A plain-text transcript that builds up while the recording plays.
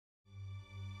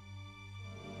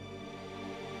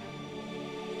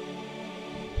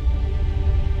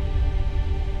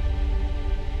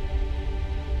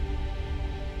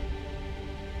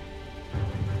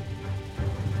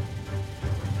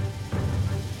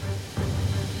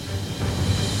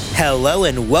Hello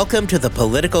and welcome to the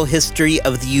Political History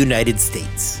of the United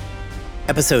States,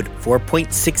 Episode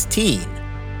 4.16,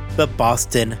 The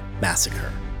Boston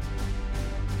Massacre.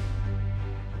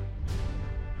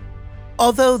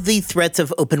 Although the threats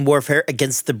of open warfare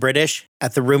against the British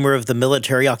at the rumor of the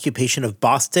military occupation of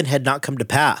Boston had not come to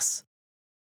pass,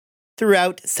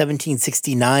 throughout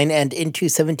 1769 and into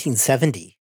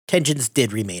 1770, tensions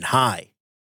did remain high.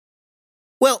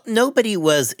 Well, nobody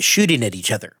was shooting at each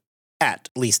other. At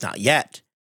least not yet.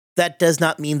 That does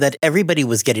not mean that everybody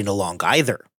was getting along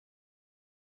either.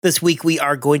 This week we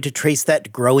are going to trace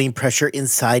that growing pressure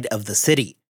inside of the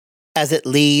city, as it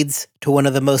leads to one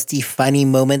of the most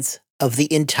defining moments of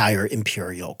the entire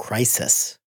imperial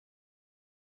crisis.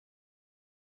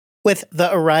 With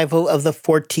the arrival of the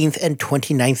 14th and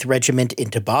 29th Regiment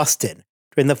into Boston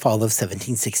during the fall of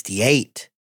 1768,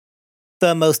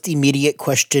 the most immediate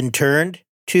question turned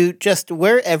to just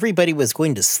where everybody was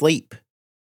going to sleep.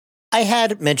 I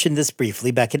had mentioned this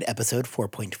briefly back in episode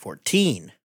 4.14.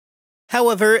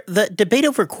 However, the debate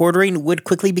over quartering would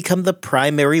quickly become the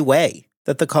primary way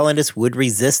that the colonists would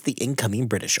resist the incoming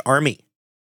British army.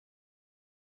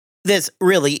 This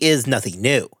really is nothing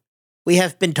new. We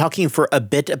have been talking for a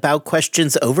bit about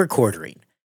questions over quartering,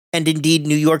 and indeed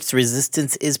New York's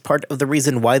resistance is part of the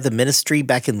reason why the ministry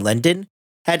back in London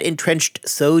had entrenched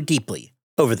so deeply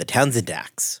over the Townshend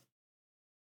Acts.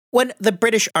 When the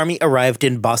British Army arrived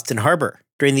in Boston Harbor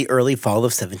during the early fall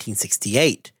of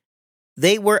 1768,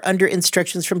 they were under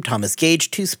instructions from Thomas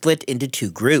Gage to split into two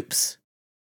groups.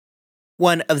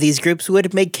 One of these groups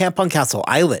would make camp on Castle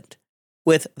Island,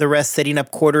 with the rest setting up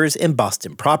quarters in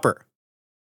Boston proper.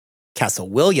 Castle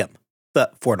William, the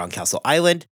fort on Castle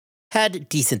Island, had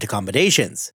decent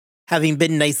accommodations, having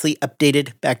been nicely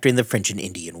updated back during the French and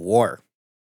Indian War.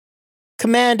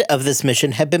 Command of this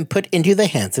mission had been put into the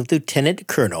hands of Lieutenant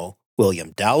Colonel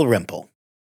William Dalrymple,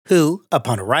 who,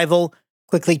 upon arrival,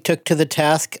 quickly took to the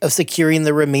task of securing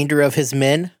the remainder of his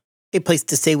men a place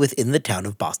to stay within the town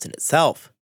of Boston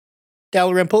itself.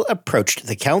 Dalrymple approached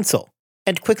the council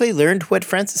and quickly learned what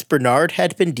Francis Bernard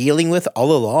had been dealing with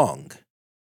all along.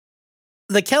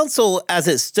 The council, as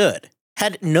it stood,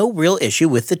 had no real issue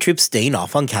with the troops staying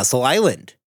off on Castle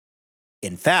Island.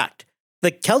 In fact, the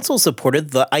council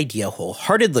supported the idea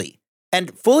wholeheartedly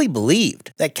and fully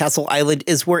believed that Castle Island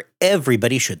is where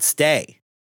everybody should stay.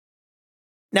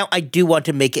 Now, I do want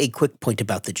to make a quick point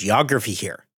about the geography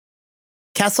here.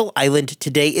 Castle Island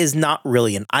today is not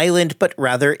really an island, but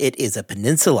rather it is a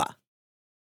peninsula.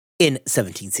 In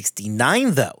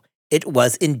 1769, though, it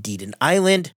was indeed an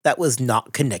island that was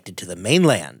not connected to the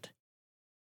mainland.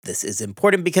 This is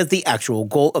important because the actual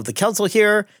goal of the council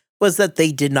here was that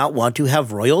they did not want to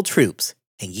have royal troops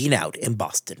hanging out in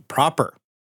Boston proper.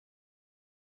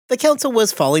 The council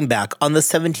was falling back on the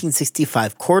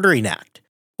 1765 Quartering Act,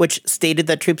 which stated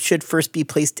that troops should first be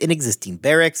placed in existing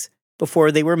barracks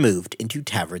before they were moved into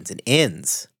taverns and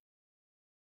inns.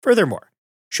 Furthermore,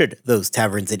 should those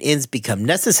taverns and inns become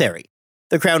necessary,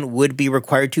 the Crown would be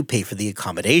required to pay for the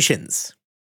accommodations.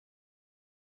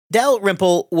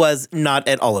 Dalrymple was not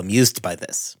at all amused by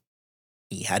this.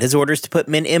 He had his orders to put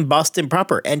men in Boston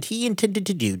proper, and he intended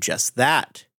to do just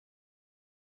that.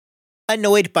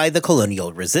 Annoyed by the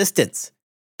colonial resistance,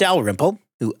 Dalrymple,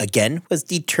 who again was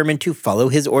determined to follow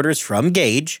his orders from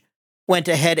Gage, went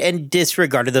ahead and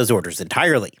disregarded those orders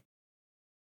entirely.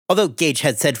 Although Gage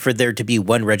had said for there to be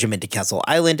one regiment at Castle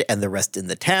Island and the rest in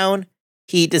the town,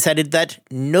 he decided that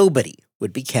nobody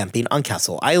would be camping on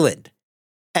Castle Island,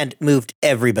 and moved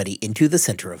everybody into the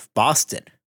center of Boston.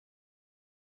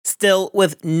 Still,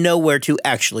 with nowhere to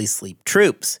actually sleep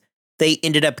troops, they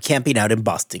ended up camping out in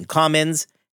Boston Commons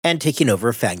and taking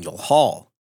over Faneuil Hall.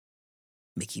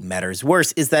 Making matters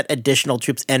worse is that additional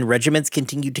troops and regiments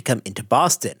continued to come into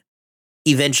Boston,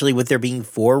 eventually with there being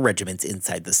 4 regiments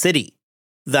inside the city,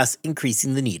 thus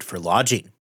increasing the need for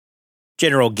lodging.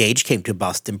 General Gage came to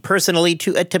Boston personally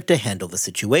to attempt to handle the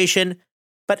situation,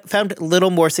 but found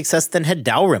little more success than had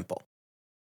Dalrymple.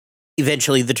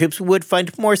 Eventually, the troops would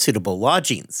find more suitable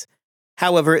lodgings.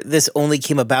 However, this only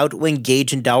came about when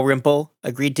Gage and Dalrymple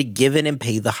agreed to give in and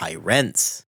pay the high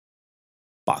rents.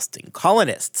 Boston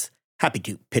colonists, happy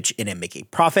to pitch in and make a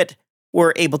profit,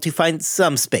 were able to find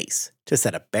some space to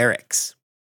set up barracks.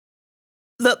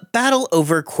 The battle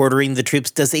over quartering the troops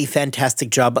does a fantastic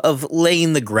job of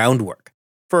laying the groundwork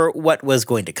for what was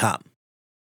going to come.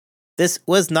 This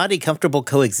was not a comfortable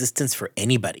coexistence for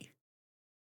anybody.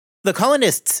 The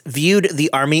colonists viewed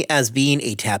the army as being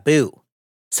a taboo,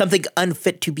 something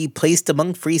unfit to be placed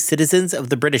among free citizens of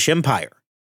the British Empire.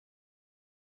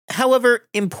 However,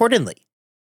 importantly,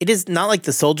 it is not like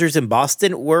the soldiers in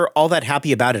Boston were all that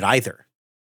happy about it either.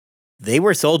 They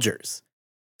were soldiers.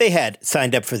 They had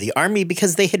signed up for the army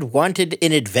because they had wanted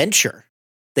an adventure.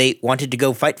 They wanted to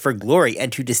go fight for glory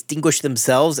and to distinguish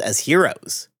themselves as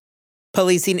heroes.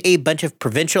 Policing a bunch of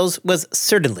provincials was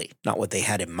certainly not what they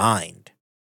had in mind.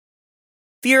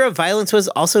 Fear of violence was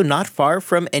also not far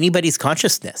from anybody's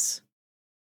consciousness.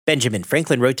 Benjamin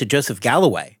Franklin wrote to Joseph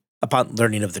Galloway, upon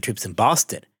learning of the troops in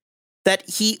Boston, that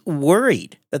he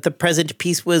worried that the present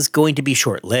peace was going to be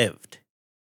short-lived.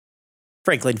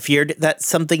 Franklin feared that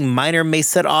something minor may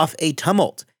set off a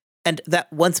tumult, and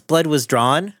that once blood was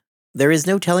drawn, there is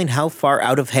no telling how far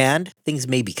out of hand things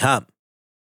may become.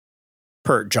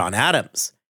 Per John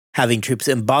Adams, having troops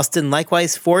in Boston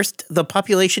likewise forced the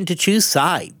population to choose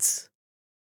sides.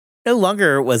 No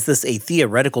longer was this a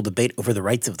theoretical debate over the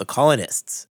rights of the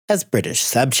colonists as British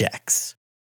subjects.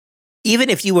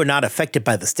 Even if you were not affected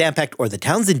by the Stamp Act or the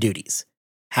Townshend duties,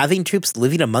 having troops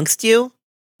living amongst you,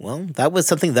 well, that was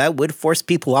something that would force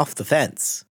people off the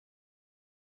fence.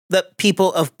 The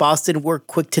people of Boston were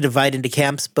quick to divide into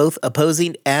camps, both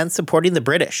opposing and supporting the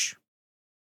British.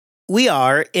 We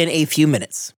are, in a few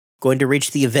minutes, going to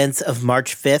reach the events of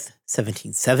March 5th,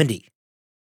 1770.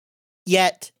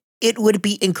 Yet, it would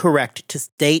be incorrect to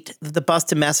state that the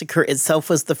Boston Massacre itself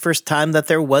was the first time that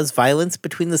there was violence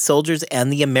between the soldiers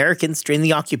and the Americans during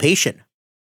the occupation.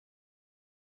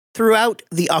 Throughout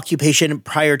the occupation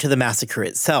prior to the massacre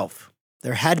itself,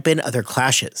 there had been other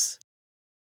clashes.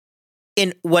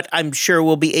 In what I'm sure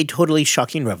will be a totally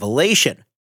shocking revelation,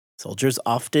 soldiers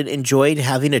often enjoyed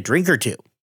having a drink or two,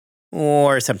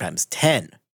 or sometimes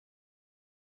 10.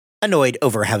 Annoyed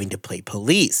over having to play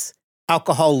police,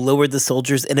 alcohol lowered the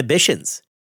soldiers' inhibitions,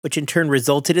 which in turn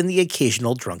resulted in the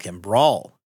occasional drunken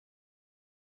brawl.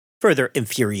 Further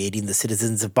infuriating the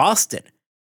citizens of Boston,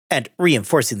 and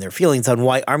reinforcing their feelings on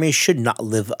why armies should not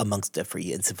live amongst a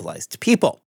free and civilized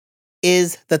people,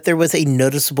 is that there was a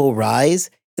noticeable rise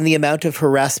in the amount of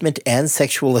harassment and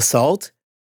sexual assault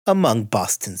among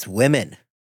Boston's women.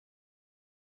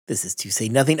 This is to say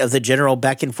nothing of the general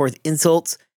back-and-forth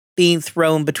insults being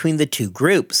thrown between the two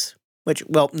groups, which,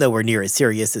 well, nowhere near as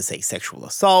serious as a sexual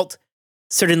assault,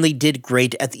 certainly did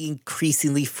grate at the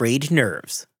increasingly frayed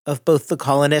nerves of both the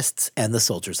colonists and the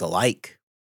soldiers alike.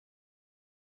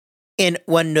 In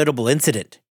one notable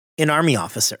incident, an army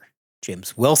officer,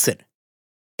 James Wilson,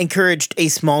 encouraged a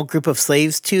small group of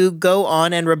slaves to go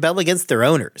on and rebel against their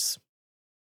owners.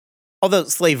 Although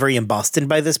slavery in Boston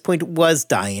by this point was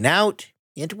dying out,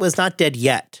 it was not dead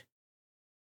yet.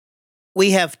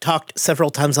 We have talked several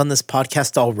times on this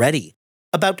podcast already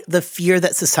about the fear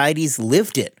that societies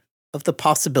lived in of the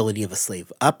possibility of a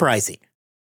slave uprising.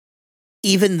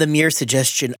 Even the mere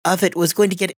suggestion of it was going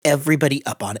to get everybody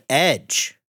up on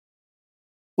edge.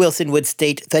 Wilson would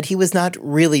state that he was not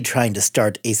really trying to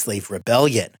start a slave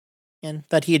rebellion, and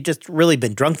that he had just really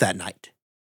been drunk that night.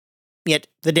 Yet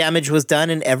the damage was done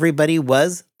and everybody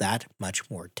was that much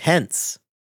more tense.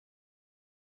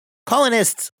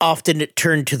 Colonists often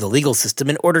turned to the legal system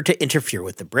in order to interfere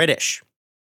with the British.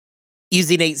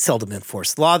 Using a seldom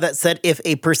enforced law that said if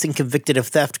a person convicted of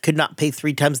theft could not pay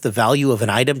 3 times the value of an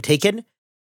item taken,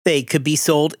 they could be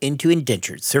sold into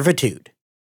indentured servitude.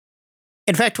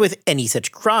 In fact, with any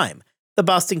such crime, the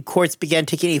Boston courts began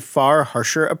taking a far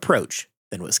harsher approach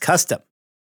than was custom.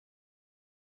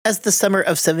 As the summer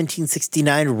of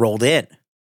 1769 rolled in,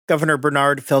 Governor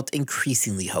Bernard felt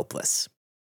increasingly hopeless.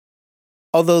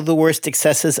 Although the worst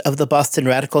excesses of the Boston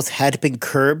radicals had been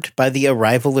curbed by the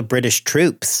arrival of British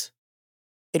troops,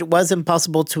 it was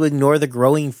impossible to ignore the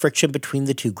growing friction between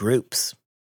the two groups.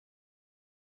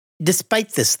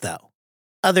 Despite this, though,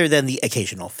 other than the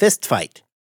occasional fistfight,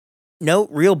 no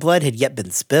real blood had yet been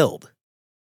spilled.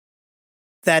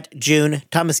 That June,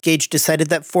 Thomas Gage decided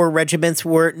that 4 regiments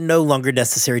were no longer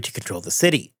necessary to control the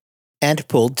city, and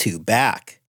pulled 2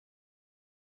 back.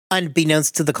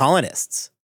 Unbeknownst to the colonists,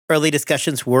 early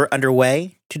discussions were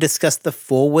underway to discuss the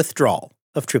full withdrawal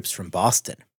of troops from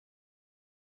Boston.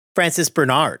 Francis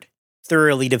Bernard,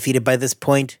 thoroughly defeated by this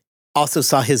point, also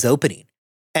saw his opening,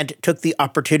 and took the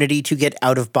opportunity to get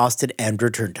out of Boston and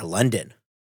return to London.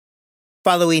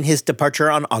 Following his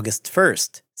departure on August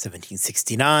 1st,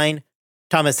 1769,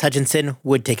 Thomas Hutchinson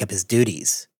would take up his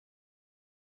duties.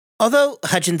 Although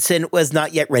Hutchinson was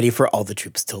not yet ready for all the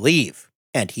troops to leave,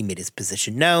 and he made his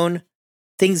position known,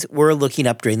 things were looking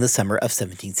up during the summer of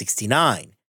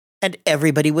 1769, and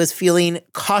everybody was feeling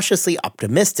cautiously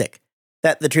optimistic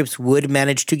that the troops would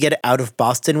manage to get out of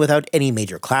Boston without any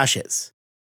major clashes.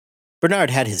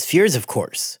 Bernard had his fears, of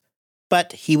course,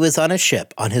 but he was on a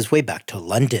ship on his way back to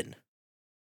London.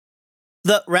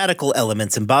 The radical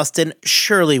elements in Boston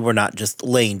surely were not just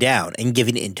laying down and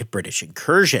giving in to British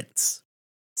incursions.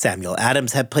 Samuel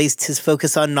Adams had placed his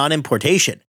focus on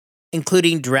non-importation,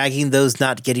 including dragging those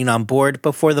not getting on board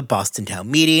before the Boston town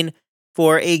meeting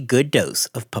for a good dose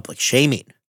of public shaming.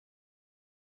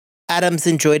 Adams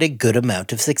enjoyed a good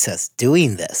amount of success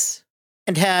doing this,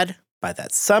 and had, by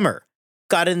that summer,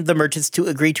 gotten the merchants to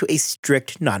agree to a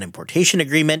strict non-importation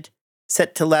agreement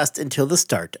set to last until the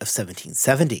start of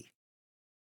 1770.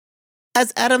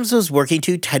 As Adams was working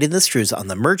to tighten the screws on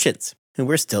the merchants, who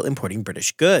were still importing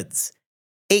British goods,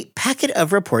 a packet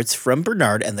of reports from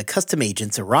Bernard and the custom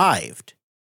agents arrived.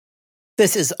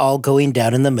 This is all going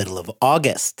down in the middle of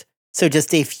August, so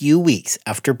just a few weeks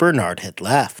after Bernard had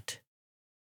left.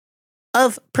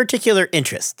 Of particular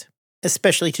interest,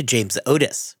 especially to James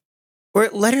Otis, were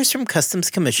letters from Customs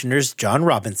Commissioners John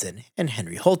Robinson and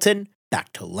Henry Holton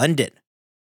back to London.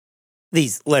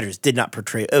 These letters did not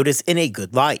portray Otis in a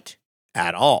good light,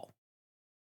 at all.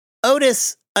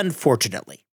 Otis,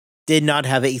 unfortunately, did not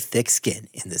have a thick skin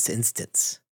in this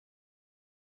instance.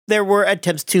 There were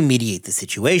attempts to mediate the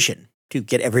situation, to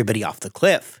get everybody off the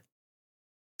cliff.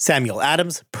 Samuel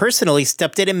Adams personally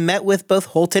stepped in and met with both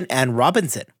Holton and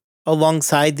Robinson,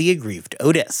 alongside the aggrieved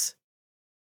Otis.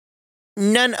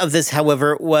 None of this,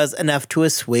 however, was enough to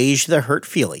assuage the hurt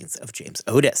feelings of James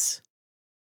Otis.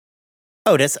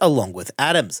 Otis, along with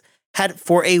Adams, had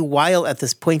for a while at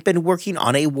this point been working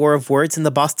on a war of words in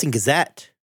the Boston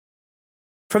Gazette.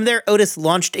 From there, Otis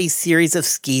launched a series of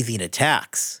scathing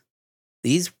attacks.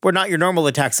 These were not your normal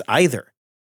attacks either.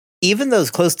 Even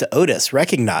those close to Otis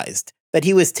recognized that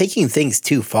he was taking things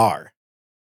too far.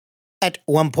 At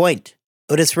one point,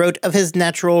 Otis wrote of his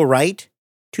natural right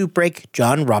to break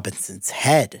John Robinson's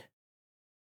head.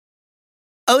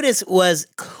 Otis was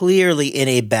clearly in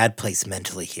a bad place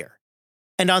mentally here,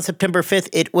 and on September 5th,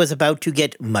 it was about to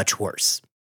get much worse.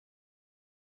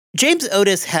 James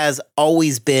Otis has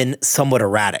always been somewhat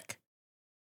erratic.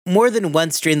 More than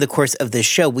once during the course of this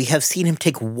show, we have seen him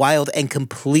take wild and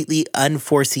completely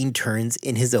unforeseen turns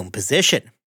in his own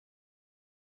position.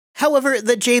 However,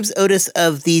 the James Otis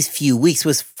of these few weeks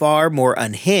was far more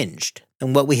unhinged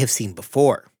than what we have seen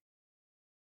before.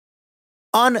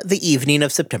 On the evening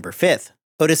of September 5th,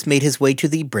 Otis made his way to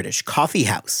the British Coffee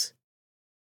House.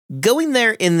 Going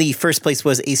there in the first place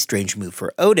was a strange move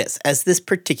for Otis, as this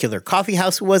particular coffee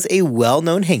house was a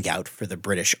well-known hangout for the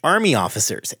British Army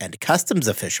officers and customs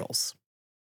officials.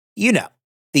 You know,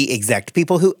 the exact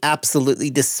people who absolutely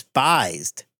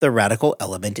despised the radical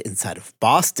element inside of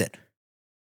Boston.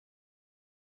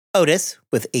 Otis,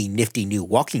 with a nifty new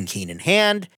walking cane in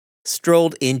hand,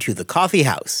 strolled into the coffee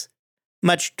house,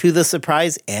 much to the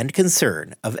surprise and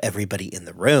concern of everybody in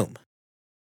the room.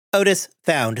 Otis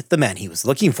found the man he was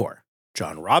looking for,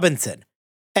 John Robinson,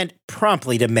 and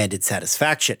promptly demanded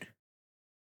satisfaction.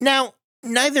 Now,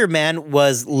 neither man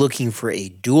was looking for a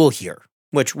duel here,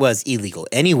 which was illegal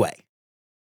anyway.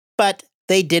 But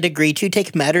they did agree to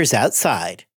take matters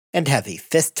outside and have a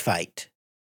fist fight.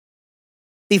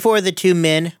 Before the two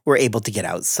men were able to get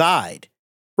outside,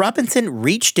 Robinson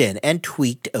reached in and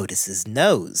tweaked Otis's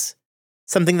nose,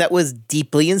 something that was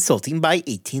deeply insulting by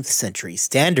 18th century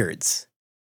standards.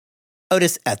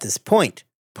 Otis, at this point,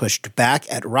 pushed back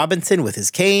at Robinson with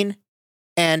his cane,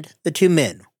 and the two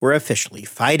men were officially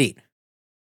fighting.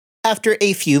 After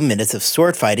a few minutes of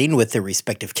sword fighting with their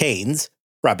respective canes,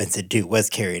 Robinson too was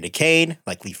carrying a cane,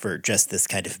 likely for just this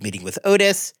kind of meeting with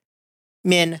Otis.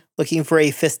 Men, looking for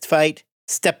a fist fight,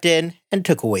 stepped in and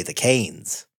took away the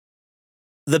canes.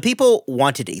 The people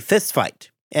wanted a fist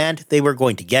fight, and they were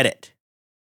going to get it.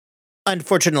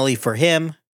 Unfortunately for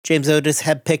him, James Otis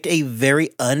had picked a very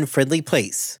unfriendly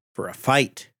place for a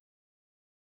fight.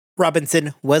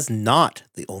 Robinson was not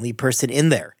the only person in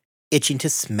there, itching to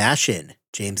smash in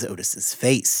James Otis's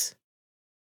face.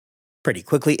 Pretty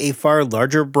quickly, a far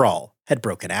larger brawl had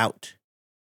broken out.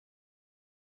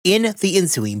 In the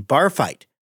ensuing bar fight,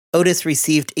 Otis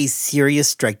received a serious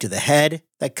strike to the head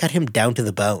that cut him down to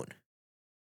the bone.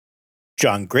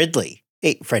 John Gridley,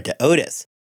 a friend to Otis,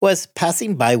 was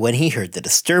passing by when he heard the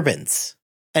disturbance,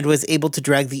 and was able to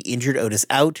drag the injured Otis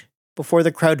out before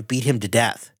the crowd beat him to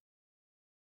death.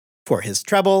 For his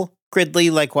trouble, Gridley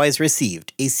likewise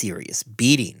received a serious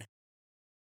beating.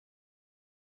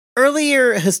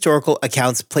 Earlier historical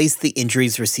accounts placed the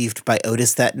injuries received by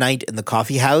Otis that night in the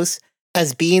coffee house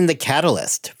as being the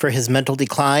catalyst for his mental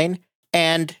decline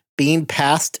and being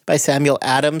passed by Samuel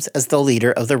Adams as the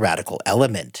leader of the radical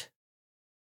element.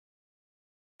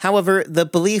 However, the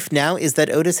belief now is that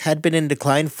Otis had been in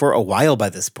decline for a while by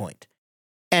this point,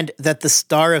 and that the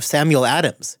star of Samuel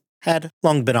Adams had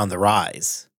long been on the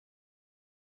rise.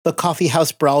 The coffee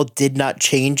house brawl did not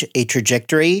change a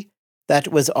trajectory that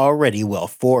was already well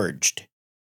forged.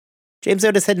 James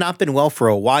Otis had not been well for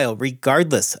a while,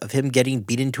 regardless of him getting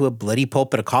beaten to a bloody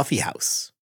pulp at a coffee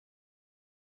house.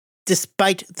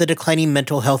 Despite the declining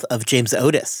mental health of James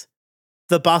Otis,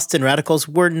 the Boston Radicals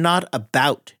were not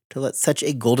about to let such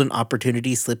a golden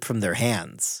opportunity slip from their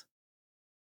hands.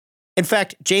 In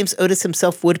fact, James Otis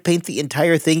himself would paint the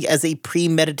entire thing as a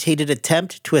premeditated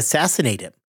attempt to assassinate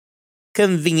him,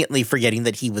 conveniently forgetting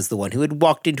that he was the one who had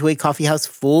walked into a coffeehouse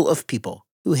full of people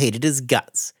who hated his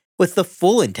guts, with the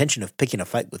full intention of picking a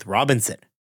fight with Robinson.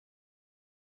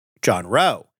 John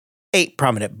Rowe, a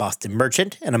prominent Boston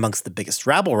merchant and amongst the biggest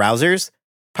rabble-rousers,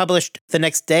 published the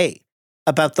next day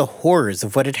about the horrors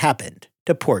of what had happened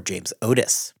to poor James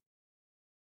Otis.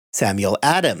 Samuel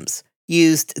Adams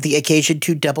used the occasion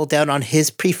to double down on his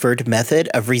preferred method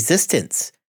of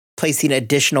resistance, placing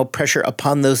additional pressure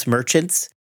upon those merchants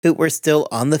who were still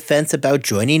on the fence about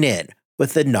joining in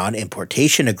with the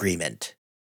non-importation agreement.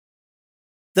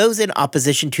 Those in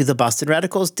opposition to the Boston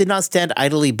Radicals did not stand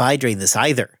idly by during this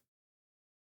either.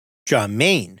 John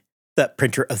Mayne, the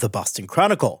printer of the Boston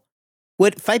Chronicle,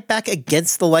 would fight back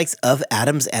against the likes of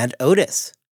Adams and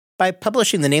Otis by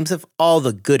publishing the names of all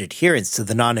the good adherents to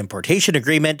the non-importation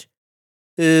agreement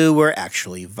who were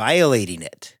actually violating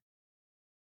it.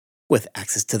 With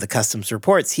access to the customs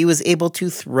reports, he was able to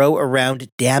throw around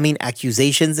damning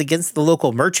accusations against the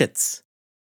local merchants.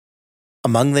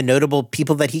 Among the notable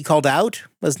people that he called out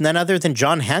was none other than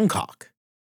John Hancock.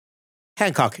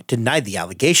 Hancock denied the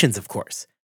allegations, of course,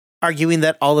 arguing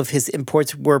that all of his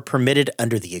imports were permitted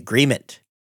under the agreement.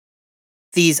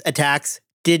 These attacks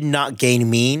did not gain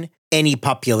Mayne any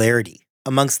popularity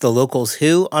amongst the locals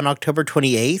who, on October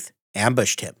 28th,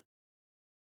 ambushed him.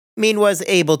 Mayne was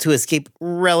able to escape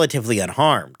relatively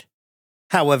unharmed.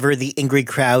 However, the angry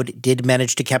crowd did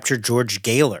manage to capture George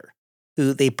Gaylor,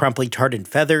 who they promptly tarred and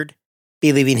feathered,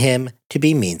 believing him to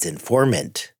be Mayne's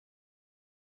informant.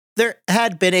 There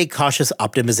had been a cautious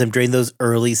optimism during those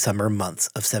early summer months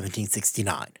of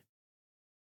 1769.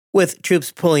 With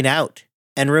troops pulling out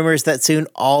and rumors that soon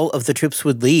all of the troops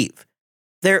would leave,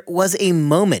 there was a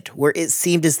moment where it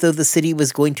seemed as though the city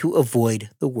was going to avoid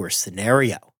the worst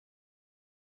scenario.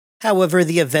 However,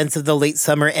 the events of the late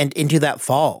summer and into that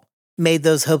fall made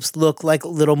those hopes look like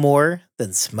little more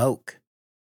than smoke.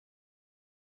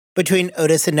 Between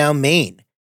Otis and now Mayne,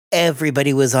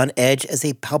 everybody was on edge as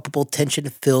a palpable tension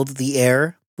filled the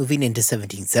air moving into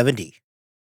 1770.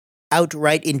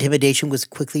 Outright intimidation was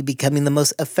quickly becoming the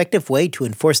most effective way to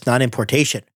enforce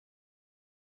non-importation.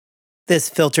 This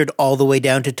filtered all the way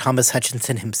down to Thomas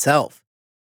Hutchinson himself,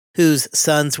 whose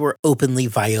sons were openly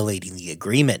violating the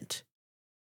agreement.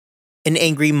 An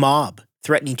angry mob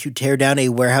threatening to tear down a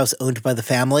warehouse owned by the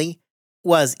family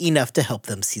was enough to help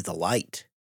them see the light.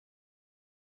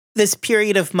 This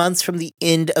period of months from the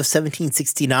end of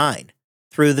 1769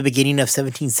 through the beginning of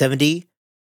 1770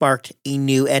 marked a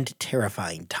new and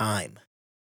terrifying time.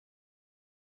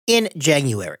 In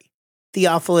January,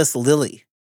 Theophilus Lilly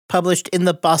published in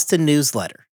the Boston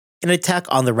Newsletter an attack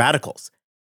on the Radicals,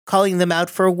 calling them out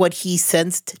for what he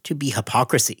sensed to be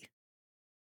hypocrisy.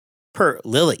 Per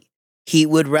Lilly, he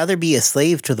would rather be a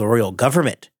slave to the royal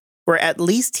government, where at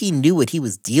least he knew what he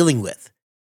was dealing with,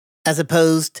 as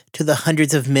opposed to the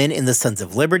hundreds of men in the Sons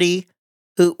of Liberty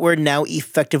who were now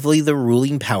effectively the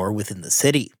ruling power within the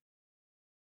city.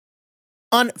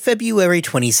 On February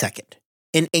 22nd,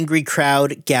 an angry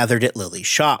crowd gathered at Lilly's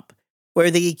shop, where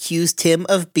they accused him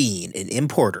of being an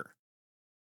importer.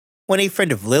 When a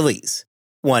friend of Lilly's,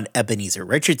 one Ebenezer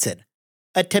Richardson,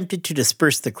 attempted to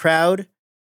disperse the crowd,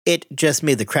 it just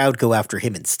made the crowd go after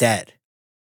him instead.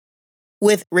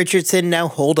 With Richardson now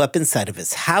holed up inside of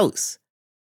his house,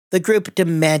 the group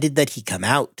demanded that he come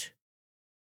out.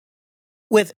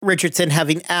 With Richardson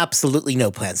having absolutely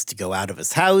no plans to go out of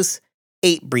his house,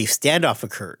 a brief standoff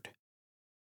occurred.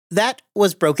 That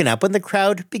was broken up when the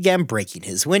crowd began breaking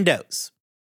his windows.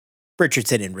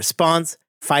 Richardson, in response,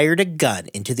 fired a gun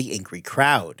into the angry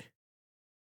crowd.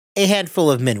 A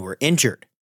handful of men were injured.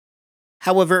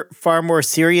 However, far more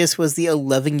serious was the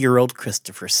 11-year-old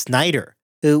Christopher Snyder,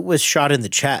 who was shot in the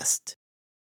chest.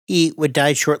 He would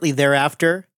die shortly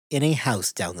thereafter in a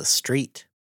house down the street.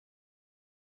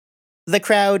 The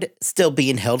crowd, still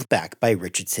being held back by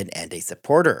Richardson and a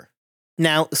supporter,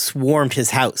 now swarmed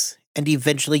his house and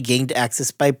eventually gained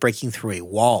access by breaking through a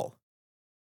wall.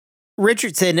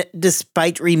 Richardson,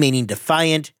 despite remaining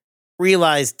defiant,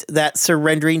 realized that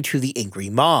surrendering to the angry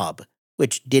mob,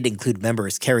 which did include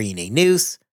members carrying a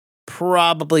noose,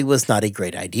 probably was not a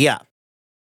great idea.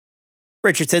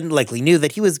 Richardson likely knew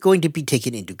that he was going to be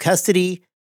taken into custody,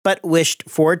 but wished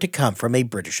for it to come from a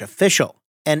British official,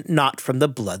 and not from the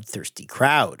bloodthirsty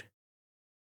crowd.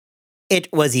 It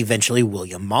was eventually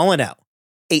William Molyneux,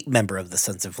 a member of the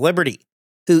Sons of Liberty,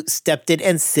 who stepped in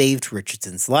and saved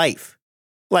Richardson's life,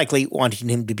 likely wanting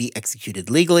him to be executed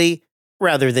legally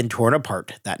rather than torn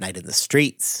apart that night in the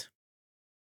streets.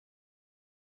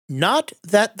 Not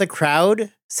that the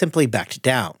crowd simply backed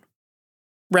down.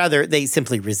 Rather, they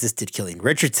simply resisted killing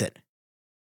Richardson.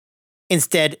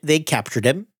 Instead, they captured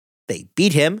him, they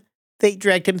beat him, they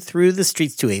dragged him through the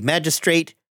streets to a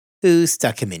magistrate, who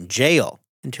stuck him in jail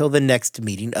until the next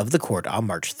meeting of the court on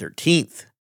March 13th.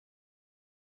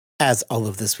 As all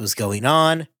of this was going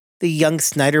on, the young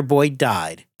Snyder boy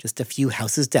died just a few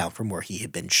houses down from where he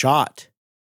had been shot.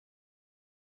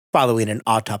 Following an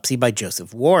autopsy by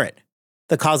Joseph Warren,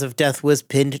 the cause of death was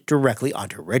pinned directly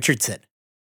onto Richardson.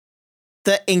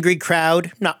 The angry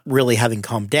crowd, not really having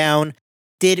calmed down,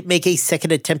 did make a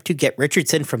second attempt to get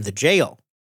Richardson from the jail,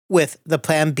 with the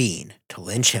plan being to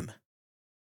lynch him.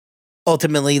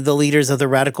 Ultimately, the leaders of the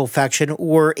radical faction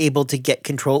were able to get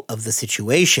control of the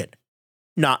situation,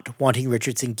 not wanting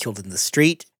Richardson killed in the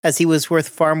street, as he was worth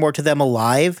far more to them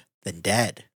alive than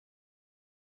dead.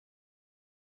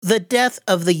 The death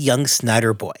of the young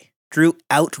Snyder boy drew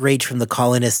outrage from the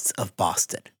colonists of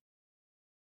Boston.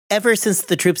 Ever since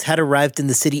the troops had arrived in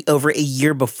the city over a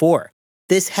year before,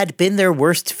 this had been their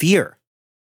worst fear,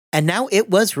 and now it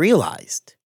was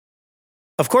realized.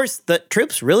 Of course, the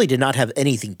troops really did not have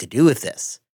anything to do with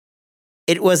this.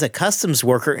 It was a customs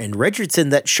worker in Richardson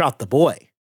that shot the boy,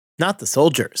 not the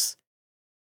soldiers.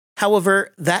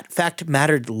 However, that fact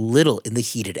mattered little in the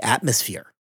heated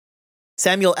atmosphere.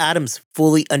 Samuel Adams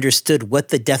fully understood what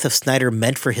the death of Snyder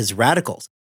meant for his radicals,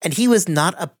 and he was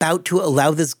not about to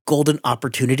allow this golden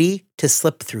opportunity to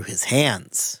slip through his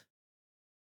hands.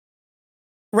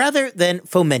 Rather than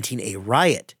fomenting a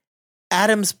riot,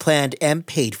 Adams planned and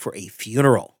paid for a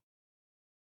funeral.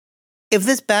 If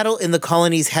this battle in the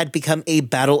colonies had become a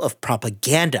battle of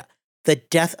propaganda, the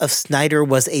death of Snyder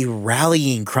was a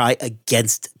rallying cry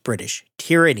against British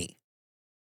tyranny.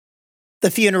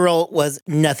 The funeral was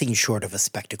nothing short of a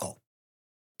spectacle.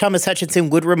 Thomas Hutchinson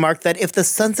would remark that if the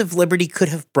Sons of Liberty could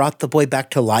have brought the boy back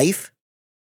to life,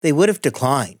 they would have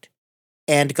declined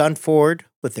and gone forward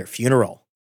with their funeral.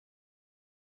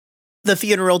 The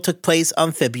funeral took place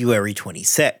on February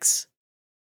 26.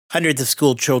 Hundreds of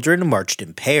school children marched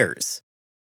in pairs.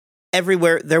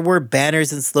 Everywhere there were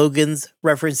banners and slogans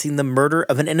referencing the murder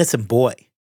of an innocent boy.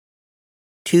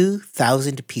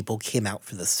 2,000 people came out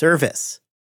for the service.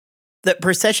 The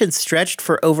procession stretched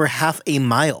for over half a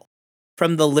mile,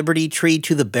 from the Liberty Tree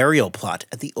to the burial plot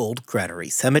at the old Granary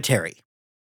Cemetery.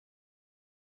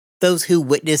 Those who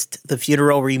witnessed the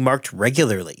funeral remarked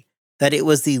regularly that it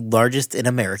was the largest in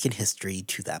American history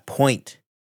to that point.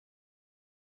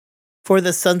 For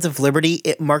the Sons of Liberty,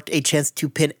 it marked a chance to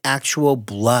pin actual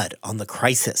blood on the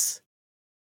crisis.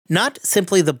 Not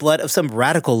simply the blood of some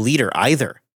radical leader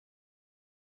either.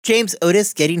 James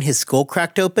Otis getting his skull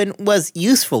cracked open was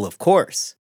useful, of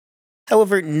course.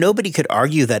 However, nobody could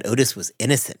argue that Otis was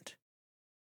innocent.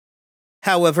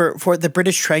 However, for the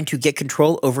British trying to get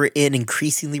control over an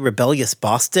increasingly rebellious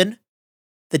Boston,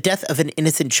 the death of an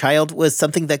innocent child was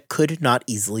something that could not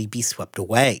easily be swept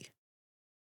away.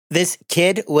 This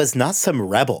kid was not some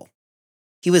rebel.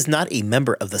 He was not a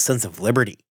member of the Sons of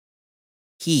Liberty.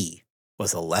 He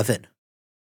was 11.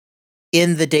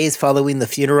 In the days following the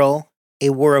funeral,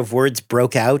 a war of words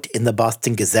broke out in the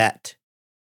Boston Gazette.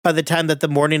 By the time that the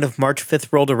morning of March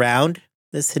 5th rolled around,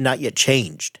 this had not yet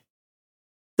changed.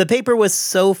 The paper was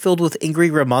so filled with angry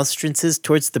remonstrances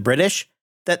towards the British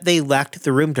that they lacked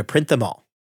the room to print them all.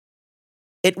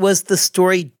 It was the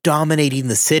story dominating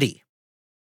the city.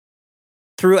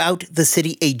 Throughout the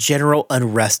city, a general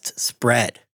unrest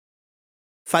spread.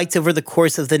 Fights over the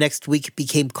course of the next week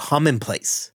became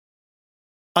commonplace.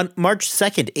 On March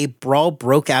 2nd, a brawl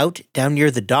broke out down near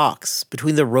the docks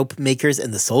between the rope makers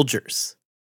and the soldiers.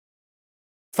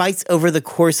 Fights over the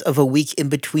course of a week in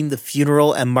between the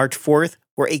funeral and March 4th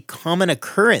were a common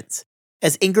occurrence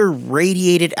as anger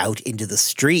radiated out into the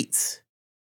streets.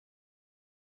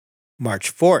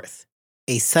 March 4th,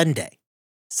 a Sunday,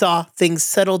 saw things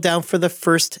settle down for the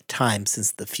first time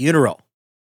since the funeral.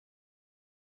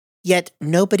 Yet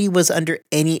nobody was under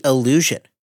any illusion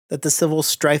that the civil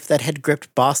strife that had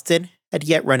gripped Boston had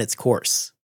yet run its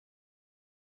course.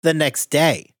 The next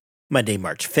day, Monday,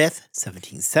 March 5th,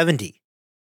 1770,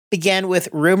 began with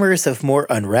rumors of more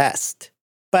unrest,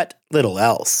 but little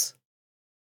else.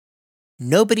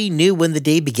 Nobody knew when the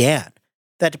day began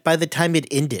that by the time it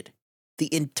ended,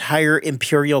 the entire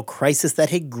imperial crisis that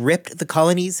had gripped the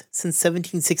colonies since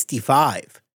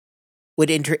 1765 would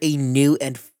enter a new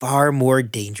and far more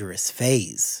dangerous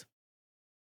phase.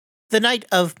 The night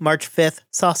of March 5th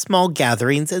saw small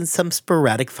gatherings and some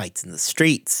sporadic fights in the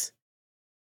streets.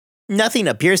 Nothing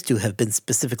appears to have been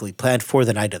specifically planned for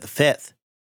the night of the 5th.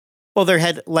 While there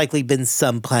had likely been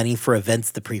some planning for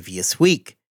events the previous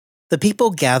week, the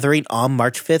people gathering on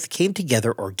March 5th came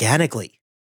together organically.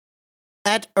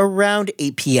 At around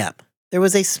 8 p.m., there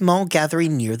was a small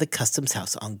gathering near the Customs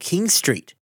House on King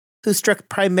Street, who struck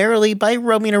primarily by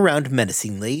roaming around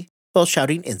menacingly while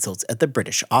shouting insults at the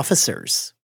British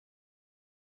officers.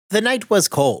 The night was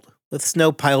cold, with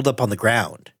snow piled up on the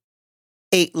ground.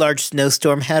 A large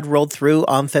snowstorm had rolled through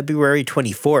on February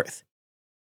 24th,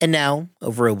 and now,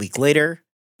 over a week later,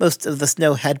 most of the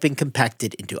snow had been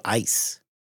compacted into ice,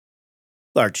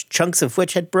 large chunks of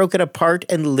which had broken apart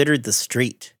and littered the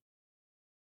street.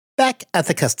 Back at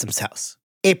the Customs House,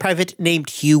 a private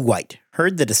named Hugh White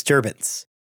heard the disturbance.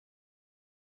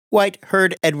 White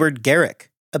heard Edward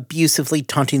Garrick abusively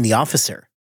taunting the officer.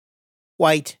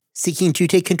 White, seeking to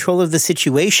take control of the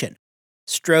situation,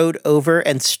 strode over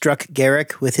and struck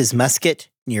Garrick with his musket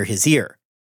near his ear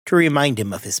to remind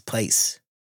him of his place.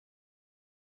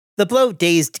 The blow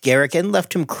dazed Garrick and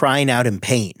left him crying out in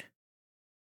pain.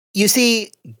 You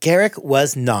see, Garrick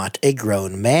was not a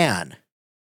grown man.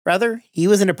 Rather, he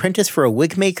was an apprentice for a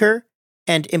wig maker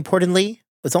and, importantly,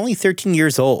 was only 13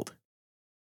 years old.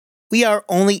 We are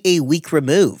only a week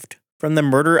removed from the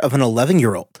murder of an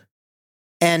 11-year-old.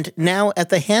 And now, at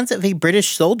the hands of a British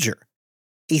soldier,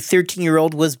 a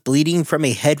 13-year-old was bleeding from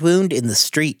a head wound in the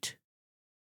street.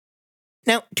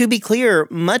 Now, to be clear,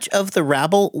 much of the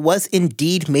rabble was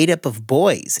indeed made up of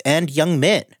boys and young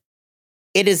men.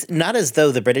 It is not as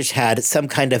though the British had some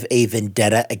kind of a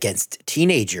vendetta against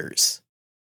teenagers.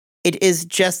 It is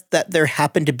just that there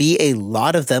happened to be a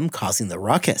lot of them causing the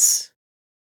ruckus.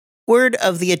 Word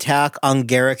of the attack on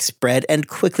Garrick spread, and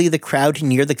quickly the crowd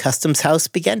near the Customs House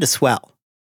began to swell.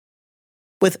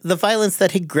 With the violence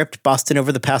that had gripped Boston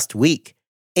over the past week,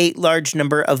 a large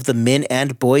number of the men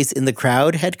and boys in the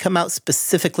crowd had come out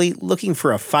specifically looking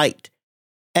for a fight,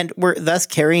 and were thus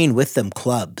carrying with them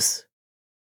clubs.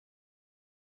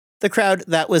 The crowd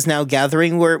that was now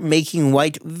gathering were making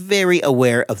White very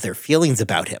aware of their feelings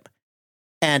about him,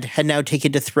 and had now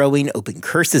taken to throwing open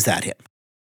curses at him.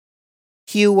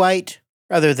 Hugh White,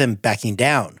 rather than backing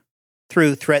down,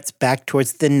 threw threats back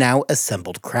towards the now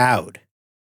assembled crowd.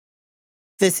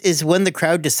 This is when the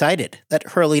crowd decided that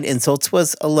hurling insults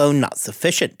was alone not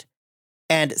sufficient,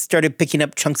 and started picking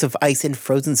up chunks of ice and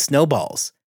frozen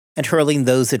snowballs, and hurling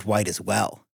those at White as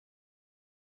well.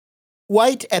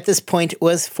 White, at this point,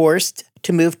 was forced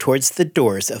to move towards the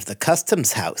doors of the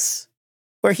Customs House,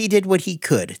 where he did what he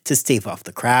could to stave off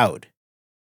the crowd.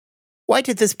 White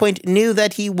at this point knew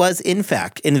that he was, in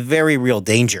fact, in very real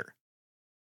danger.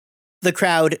 The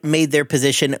crowd made their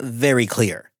position very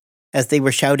clear, as they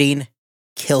were shouting,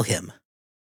 "Kill him."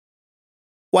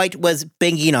 White was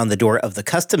banging on the door of the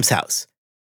Customs House.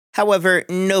 However,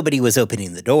 nobody was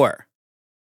opening the door,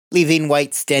 leaving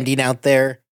White standing out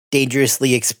there,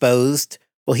 dangerously exposed,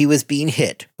 while he was being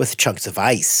hit with chunks of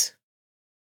ice.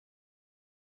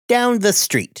 Down the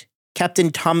street,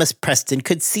 Captain Thomas Preston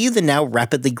could see the now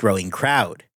rapidly growing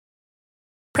crowd.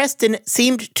 Preston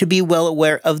seemed to be well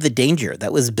aware of the danger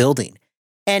that was building,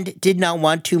 and did not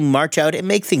want to march out and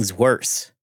make things worse.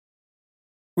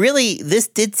 Really, this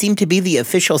did seem to be the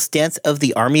official stance of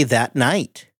the army that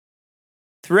night.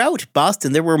 Throughout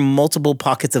Boston, there were multiple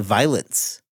pockets of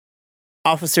violence.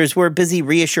 Officers were busy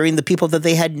reassuring the people that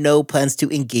they had no plans to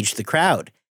engage the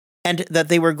crowd, and that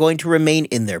they were going to remain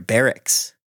in their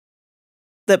barracks.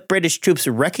 The British troops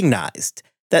recognized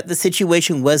that the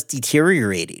situation was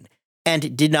deteriorating,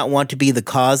 and did not want to be the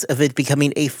cause of it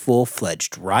becoming a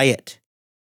full-fledged riot.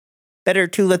 Better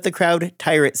to let the crowd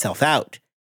tire itself out,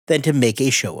 than to make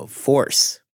a show of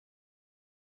force.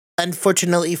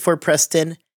 Unfortunately for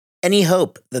Preston, any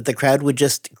hope that the crowd would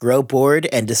just grow bored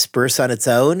and disperse on its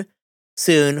own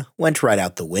soon went right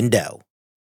out the window.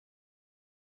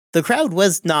 The crowd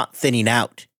was not thinning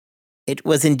out. It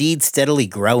was indeed steadily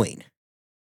growing.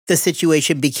 The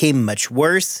situation became much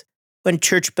worse when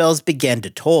church bells began to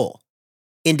toll,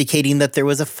 indicating that there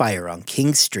was a fire on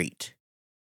King Street.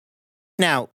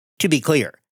 Now, to be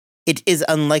clear, it is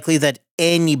unlikely that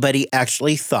anybody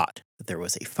actually thought that there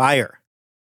was a fire.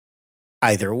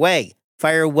 Either way,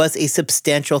 fire was a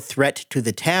substantial threat to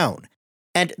the town,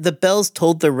 and the bells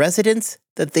told the residents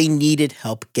that they needed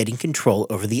help getting control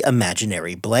over the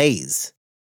imaginary blaze.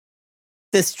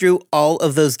 This drew all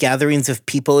of those gatherings of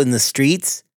people in the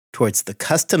streets towards the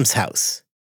Customs House.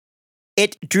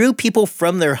 It drew people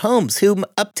from their homes whom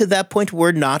up to that point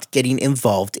were not getting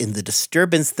involved in the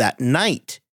disturbance that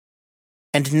night.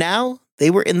 And now they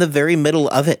were in the very middle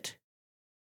of it.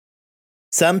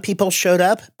 Some people showed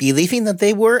up believing that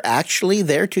they were actually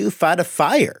there to fight a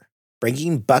fire,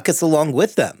 bringing buckets along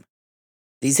with them.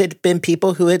 These had been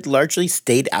people who had largely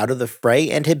stayed out of the fray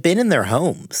and had been in their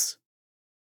homes.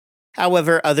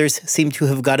 However, others seemed to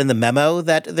have gotten the memo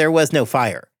that there was no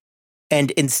fire,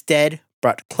 and instead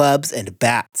brought clubs and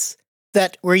bats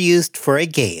that were used for a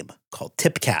game called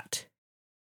Tip Cat.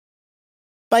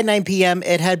 By 9 p.m.,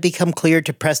 it had become clear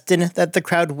to Preston that the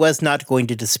crowd was not going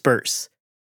to disperse,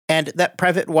 and that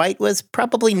Private White was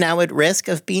probably now at risk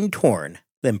of being torn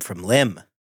limb from limb.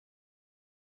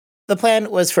 The plan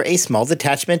was for a small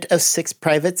detachment of 6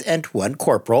 privates and 1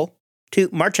 corporal to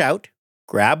march out,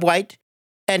 grab White,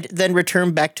 and then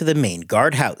return back to the main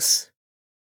guardhouse.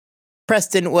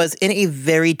 Preston was in a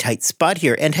very tight spot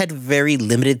here and had very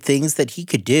limited things that he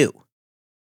could do.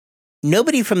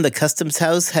 Nobody from the customs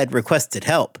house had requested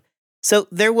help, so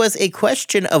there was a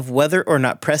question of whether or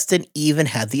not Preston even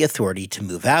had the authority to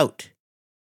move out.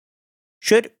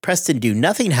 Should Preston do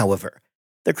nothing, however,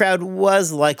 the crowd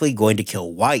was likely going to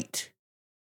kill White.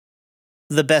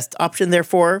 The best option,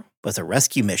 therefore, was a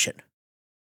rescue mission.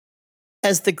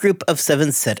 As the group of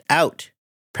 7 set out,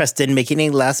 Preston making a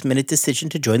last-minute decision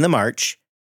to join the march,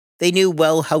 they knew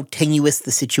well how tenuous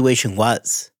the situation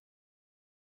was.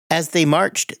 As they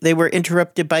marched, they were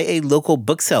interrupted by a local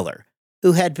bookseller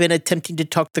who had been attempting to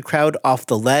talk the crowd off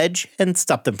the ledge and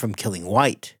stop them from killing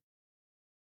White.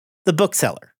 The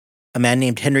bookseller, a man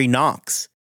named Henry Knox,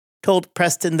 told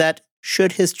Preston that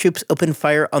should his troops open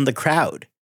fire on the crowd,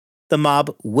 the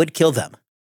mob would kill them.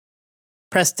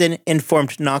 Preston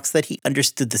informed Knox that he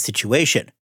understood the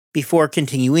situation before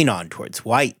continuing on towards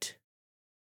White.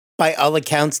 By all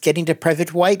accounts, getting to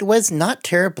Private White was not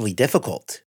terribly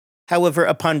difficult. However,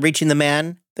 upon reaching the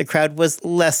man, the crowd was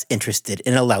less interested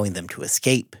in allowing them to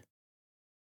escape.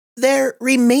 There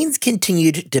remains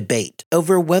continued debate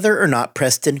over whether or not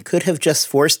Preston could have just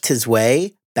forced his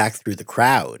way back through the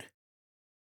crowd.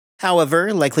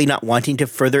 However, likely not wanting to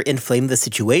further inflame the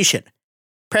situation,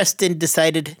 Preston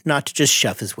decided not to just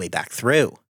shove his way back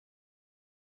through.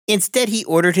 Instead, he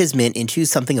ordered his men into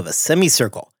something of a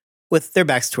semicircle, with their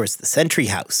backs towards the sentry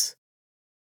house.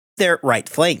 Their right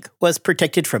flank was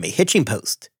protected from a hitching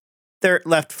post, their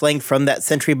left flank from that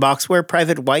sentry box where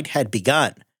Private White had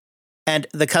begun, and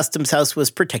the customs house was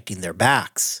protecting their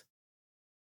backs.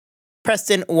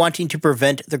 Preston, wanting to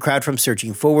prevent the crowd from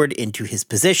surging forward into his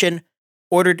position,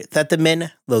 ordered that the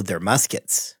men load their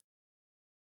muskets.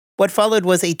 What followed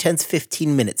was a tense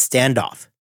 15-minute standoff.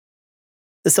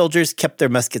 The soldiers kept their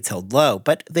muskets held low,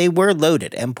 but they were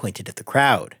loaded and pointed at the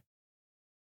crowd.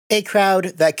 A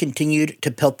crowd that continued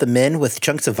to pelt the men with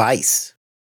chunks of ice,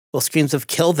 while screams of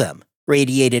 "kill them"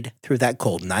 radiated through that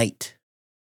cold night.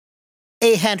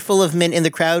 A handful of men in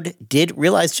the crowd did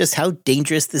realize just how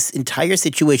dangerous this entire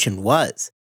situation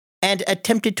was, and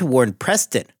attempted to warn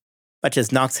Preston, much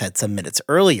as Knox had some minutes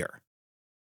earlier.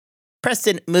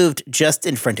 Preston moved just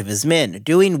in front of his men,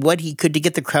 doing what he could to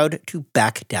get the crowd to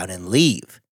back down and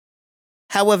leave.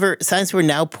 However, signs were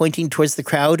now pointing towards the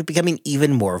crowd becoming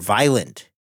even more violent.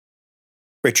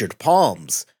 Richard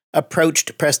Palms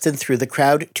approached Preston through the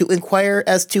crowd to inquire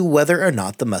as to whether or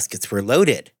not the muskets were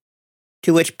loaded,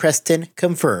 to which Preston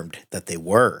confirmed that they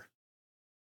were.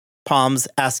 Palms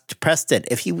asked Preston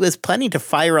if he was planning to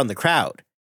fire on the crowd.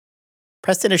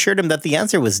 Preston assured him that the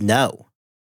answer was no.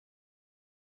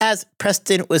 As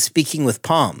Preston was speaking with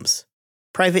Palms,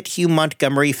 Private Hugh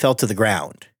Montgomery fell to the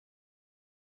ground.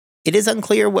 It is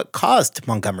unclear what caused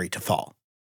Montgomery to fall.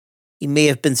 He may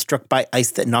have been struck by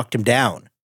ice that knocked him down.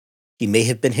 He may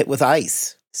have been hit with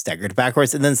ice, staggered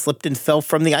backwards, and then slipped and fell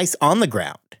from the ice on the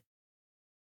ground.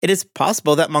 It is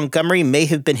possible that Montgomery may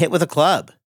have been hit with a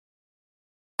club.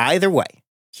 Either way,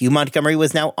 Hugh Montgomery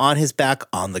was now on his back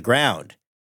on the ground,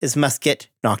 his musket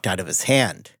knocked out of his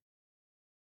hand.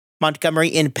 Montgomery,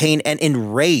 in pain and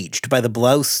enraged by the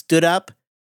blow, stood up,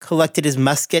 collected his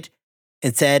musket,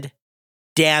 and said,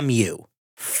 "Damn you,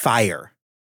 fire,"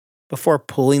 before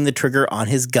pulling the trigger on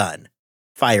his gun,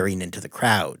 firing into the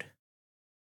crowd.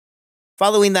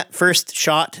 Following that first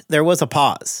shot, there was a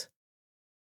pause.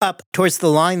 Up towards the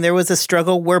line, there was a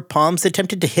struggle where Palms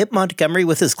attempted to hit Montgomery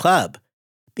with his club,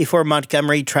 before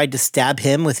Montgomery tried to stab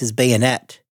him with his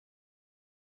bayonet.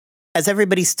 As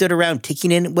everybody stood around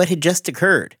taking in what had just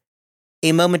occurred,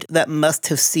 a moment that must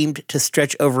have seemed to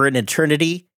stretch over an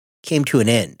eternity came to an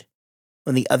end,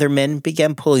 when the other men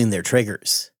began pulling their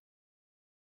triggers.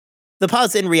 The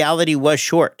pause in reality was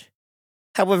short.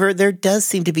 However, there does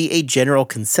seem to be a general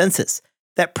consensus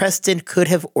that Preston could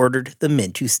have ordered the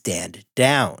men to stand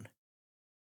down.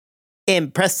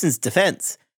 In Preston's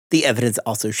defense, the evidence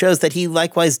also shows that he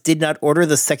likewise did not order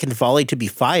the second volley to be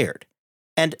fired,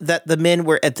 and that the men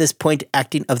were at this point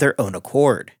acting of their own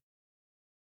accord.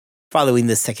 Following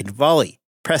this second volley,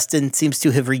 Preston seems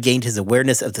to have regained his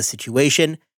awareness of the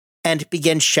situation and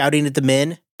began shouting at the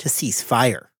men to cease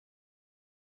fire.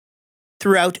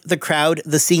 Throughout the crowd,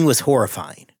 the scene was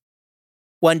horrifying.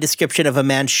 One description of a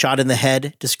man shot in the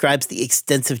head describes the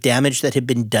extensive damage that had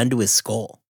been done to his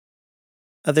skull.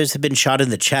 Others had been shot in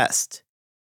the chest.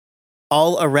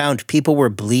 All around, people were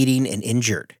bleeding and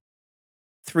injured.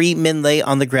 3 men lay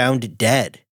on the ground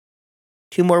dead.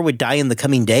 2 more would die in the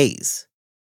coming days.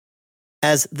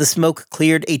 As the smoke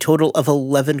cleared, a total of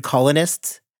 11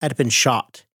 colonists had been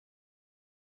shot.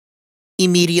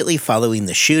 Immediately following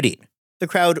the shooting, the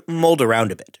crowd mulled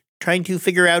around a bit, trying to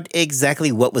figure out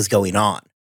exactly what was going on.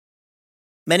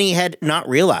 Many had not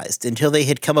realized until they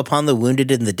had come upon the wounded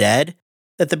and the dead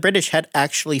that the British had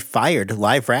actually fired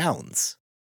live rounds.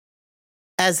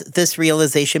 As this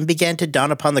realization began to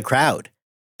dawn upon the crowd,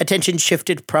 attention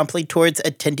shifted promptly towards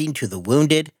attending to the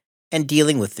wounded and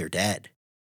dealing with their dead.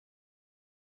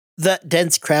 The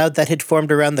dense crowd that had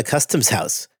formed around the customs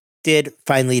house did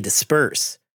finally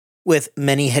disperse, with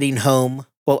many heading home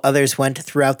while others went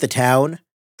throughout the town,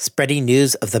 spreading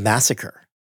news of the massacre.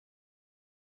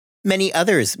 Many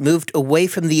others moved away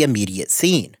from the immediate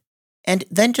scene, and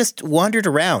then just wandered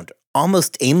around,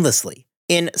 almost aimlessly,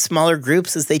 in smaller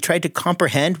groups as they tried to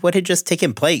comprehend what had just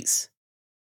taken place.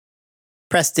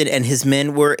 Preston and his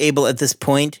men were able at this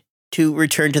point to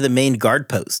return to the main guard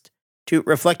post, to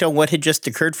reflect on what had just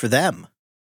occurred for them.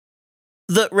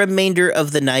 The remainder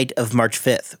of the night of March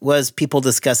 5th was people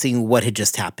discussing what had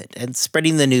just happened and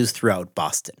spreading the news throughout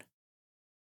Boston.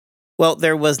 Well,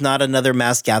 there was not another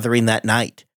mass gathering that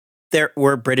night. There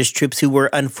were British troops who were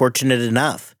unfortunate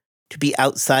enough to be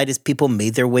outside as people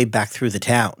made their way back through the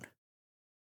town.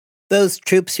 Those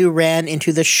troops who ran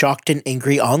into the shocked and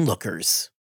angry onlookers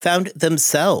found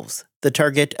themselves the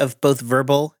target of both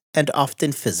verbal and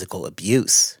often physical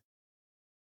abuse.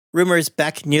 Rumors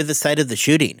back near the site of the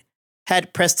shooting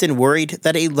had Preston worried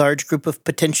that a large group of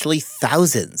potentially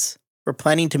thousands were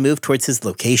planning to move towards his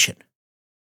location.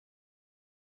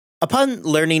 Upon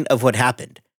learning of what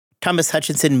happened, Thomas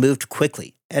Hutchinson moved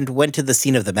quickly and went to the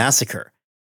scene of the massacre,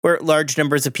 where large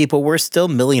numbers of people were still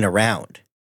milling around.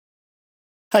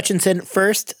 Hutchinson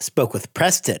first spoke with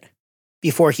Preston,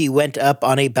 before he went up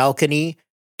on a balcony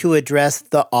to address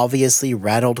the obviously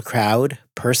rattled crowd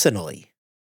personally.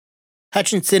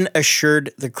 Hutchinson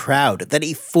assured the crowd that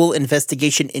a full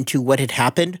investigation into what had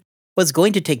happened was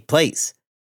going to take place,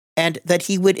 and that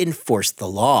he would enforce the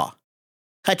law.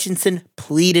 Hutchinson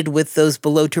pleaded with those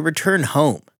below to return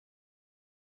home.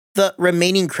 The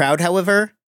remaining crowd,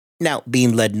 however, now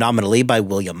being led nominally by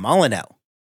William Molyneux,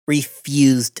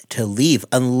 refused to leave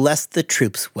unless the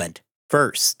troops went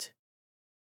first.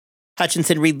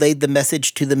 Hutchinson relayed the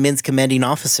message to the men's commanding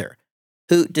officer,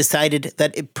 who decided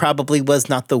that it probably was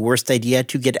not the worst idea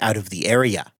to get out of the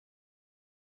area.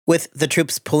 With the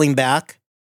troops pulling back,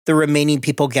 the remaining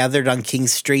people gathered on King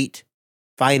Street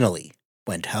finally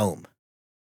went home.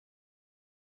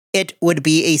 It would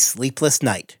be a sleepless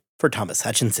night for Thomas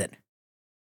Hutchinson.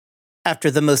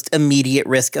 After the most immediate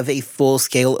risk of a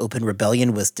full-scale open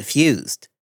rebellion was diffused,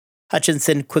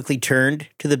 Hutchinson quickly turned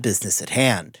to the business at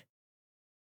hand.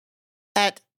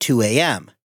 At 2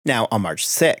 a.m., now on March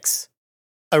 6,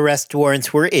 arrest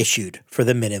warrants were issued for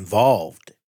the men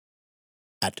involved.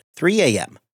 At 3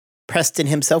 a.m., Preston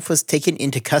himself was taken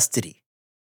into custody.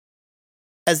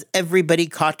 As everybody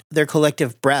caught their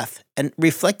collective breath and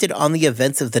reflected on the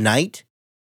events of the night,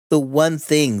 the one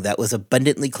thing that was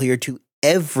abundantly clear to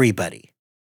everybody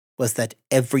was that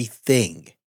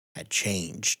everything had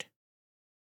changed.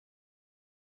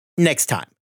 Next time,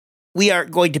 we are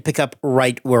going to pick up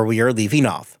right where we are leaving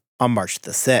off on March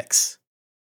the 6th.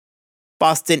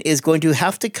 Boston is going to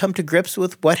have to come to grips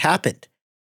with what happened,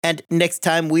 and next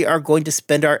time we are going to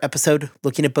spend our episode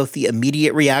looking at both the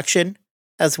immediate reaction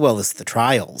as well as the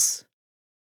trials.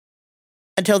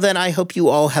 Until then, I hope you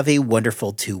all have a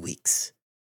wonderful 2 weeks.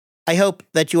 I hope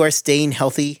that you are staying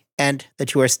healthy and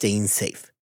that you are staying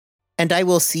safe. And I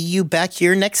will see you back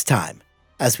here next time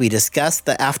as we discuss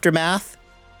the aftermath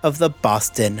of the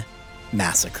Boston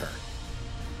Massacre.